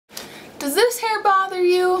Does this hair bother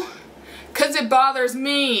you? 'Cause it bothers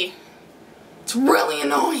me. It's really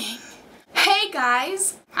annoying. Hey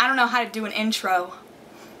guys, I don't know how to do an intro.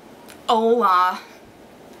 Hola.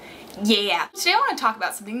 Yeah. Today I want to talk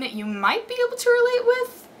about something that you might be able to relate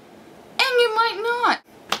with, and you might not.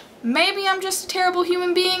 Maybe I'm just a terrible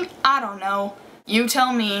human being. I don't know. You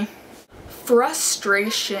tell me.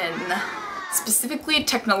 Frustration. Specifically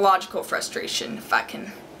technological frustration, if I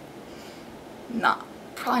can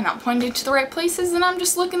probably not pointing to the right places and I'm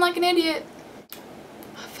just looking like an idiot.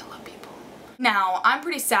 I fellow people. Now, I'm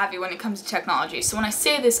pretty savvy when it comes to technology, so when I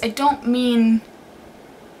say this, I don't mean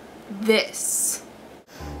this.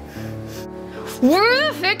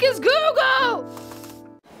 Where the heck is Google?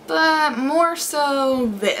 But more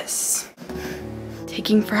so this.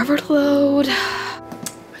 Taking forever to load.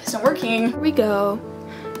 It's not working. Here we go.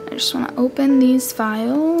 I just want to open these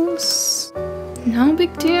files. No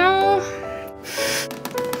big deal.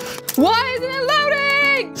 Why isn't it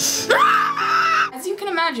loading? As you can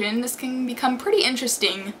imagine, this can become pretty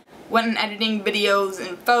interesting when editing videos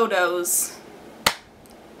and photos,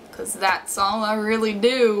 because that's all I really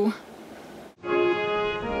do. I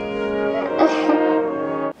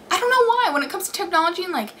don't know why, when it comes to technology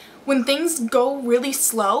and like when things go really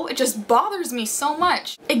slow, it just bothers me so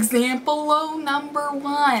much. Example number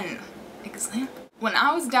 1. Example. When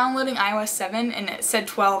I was downloading iOS 7 and it said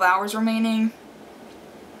 12 hours remaining,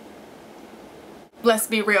 let's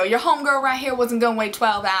be real, your homegirl right here wasn't gonna wait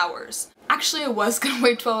 12 hours. Actually, I was gonna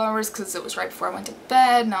wait 12 hours because it was right before I went to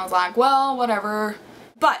bed and I was like, well, whatever.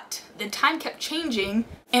 But the time kept changing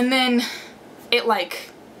and then it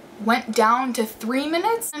like went down to 3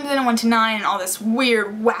 minutes and then it went to 9 and all this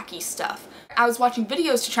weird wacky stuff. I was watching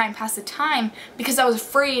videos to try and pass the time because I was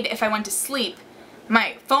afraid if I went to sleep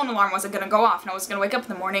my phone alarm wasn't gonna go off and I was gonna wake up in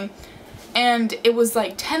the morning. And it was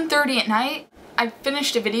like 10:30 at night. I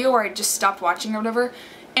finished a video where I just stopped watching or whatever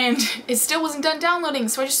and it still wasn't done downloading,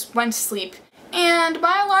 so I just went to sleep and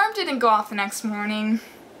my alarm didn't go off the next morning.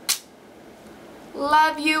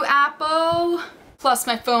 Love you, Apple. Plus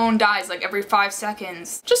my phone dies like every 5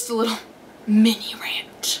 seconds. Just a little mini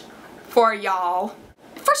rant for y'all.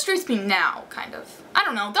 It frustrates me now, kind of. I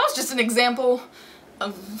don't know, that was just an example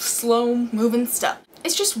of slow moving stuff.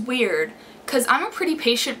 It's just weird, because I'm a pretty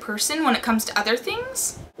patient person when it comes to other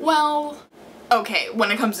things. Well, okay, when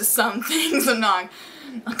it comes to some things, I'm not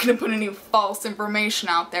gonna put any false information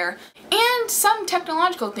out there. And some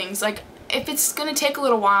technological things, like if it's gonna take a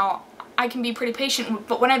little while, I can be pretty patient,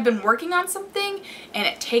 but when I've been working on something and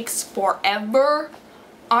it takes forever,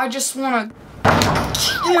 I just wanna,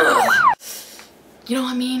 you know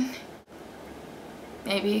what I mean?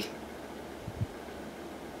 Maybe.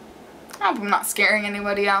 I hope I'm not scaring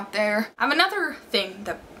anybody out there. I have another thing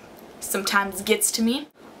that sometimes gets to me.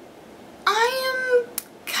 I am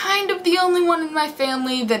kind of the only one in my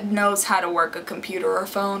family that knows how to work a computer or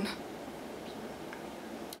phone.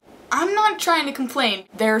 I'm not trying to complain.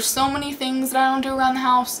 There are so many things that I don't do around the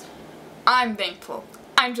house. I'm thankful.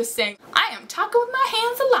 I'm just saying, I am talking with my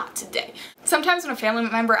hands a lot today. Sometimes when a family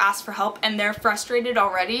member asks for help and they're frustrated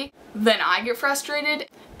already, then I get frustrated.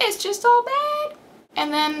 It's just all bad.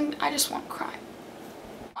 And then I just want to cry.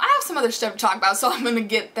 I have some other stuff to talk about, so I'm gonna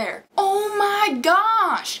get there. Oh my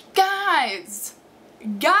gosh, guys,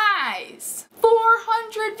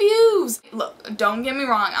 400 views. Look, don't get me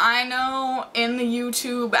wrong, I know in the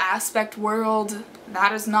YouTube aspect world,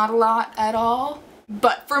 that is not a lot at all.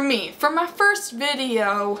 But for me, for my first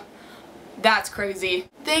video, that's crazy.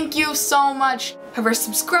 Thank you so much. Whoever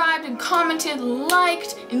subscribed and commented,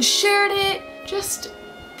 liked, and shared it, just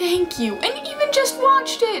thank you. And even just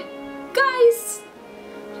watched it. Guys,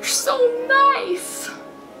 you're so nice.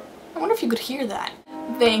 I wonder if you could hear that.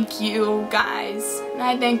 Thank you, guys. And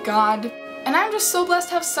I thank God. And I'm just so blessed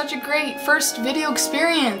to have such a great first video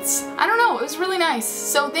experience. I don't know, it was really nice.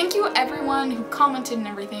 So thank you everyone who commented and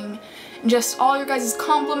everything. And just all your guys'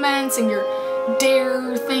 compliments and your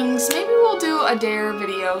dare things. Maybe we'll do a dare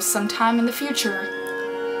video sometime in the future.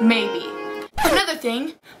 Maybe. Another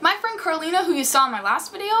thing, my friend Carlina, who you saw in my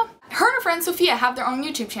last video, her and her friend Sophia have their own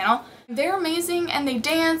YouTube channel. They're amazing and they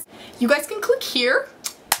dance. You guys can click here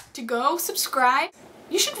to go subscribe.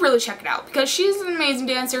 You should really check it out because she's an amazing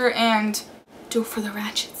dancer and do it for the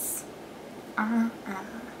ratchets. And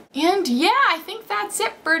yeah, I think that's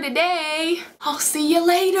it for today. I'll see you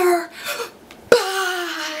later.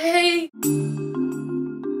 Bye.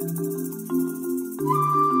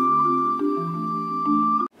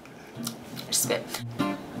 Spit.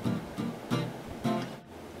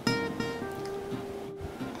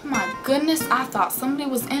 Oh my goodness, I thought somebody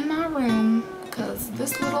was in my room because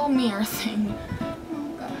this little mirror thing.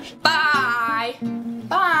 Oh gosh. Bye.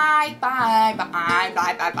 Bye. bye, bye, bye,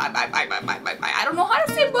 bye, bye, bye, bye, bye, bye, bye, bye, bye. I don't know how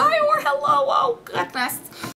to say bye or hello. Oh, goodness.